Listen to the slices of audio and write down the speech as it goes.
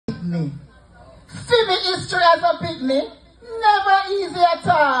picnic. See me history as a picnic, never easy at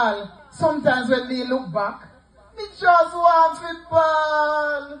all. Sometimes when me look back, me just want to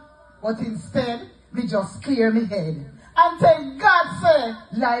ball. But instead, me just clear me head. And thank God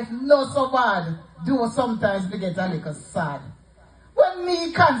say, life not so bad. Though sometimes me get a little sad. When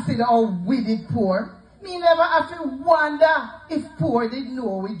me consider how we did poor, me never have to wonder if poor did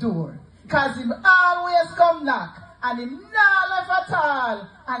know we do. Cause him always come knock, and him not left at all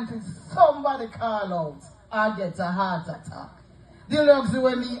until somebody call out or get a heart attack. The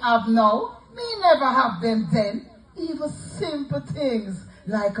luxury me have now, me never have them then. Even simple things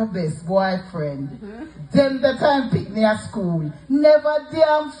like a best boyfriend. Them the time pick me at school, never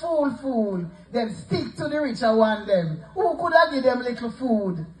damn fool. Them stick to the richer one them. Who could have give them little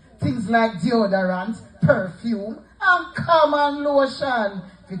food? Things like deodorant, perfume, and common lotion.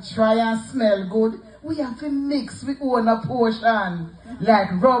 If we try and smell good, we have to mix with own a portion. Like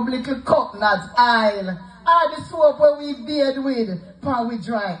rub little coconut oil, or the soap where we bathe with, pan we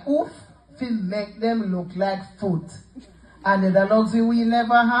dry. Oof, to make them look like foot. And the luxury we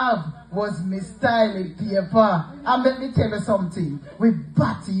never have was me styling paper. And let me tell you something, we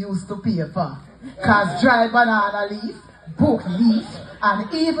batty used to paper. Cause dry banana leaf, book leaf,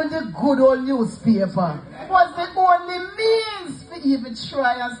 and even the good old newspaper was the only means to even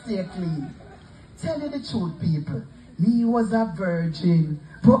try and stay clean. Tell you the truth, people, me was a virgin,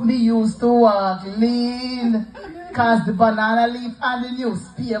 but me used to walk lean. Cause the banana leaf and the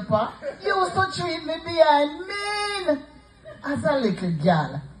newspaper used to treat me behind mean. As a little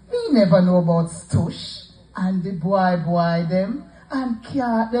girl, me never know about stush, and the boy them, and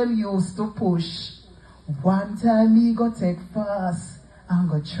cat them used to push. One time me go take fast, and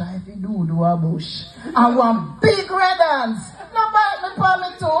go try to do a bush. And one big red hands, no bite me for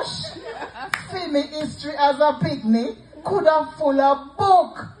me tush. See me history as a picnic, could have full of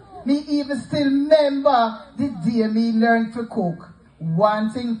book. Me even still remember the day me learned to cook. One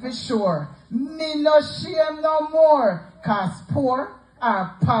thing for sure, me no shame no more. Cause poor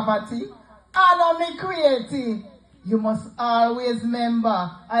or poverty, I know me creative. You must always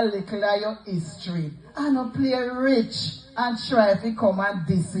remember a little of your history. And not play rich and try to come and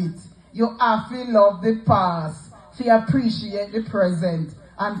diss it. You have to love the past, to appreciate the present,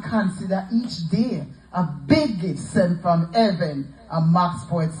 and consider each day a big gift sent from heaven. And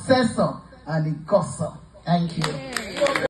Maxpoet says so, and it goes so. Thank you.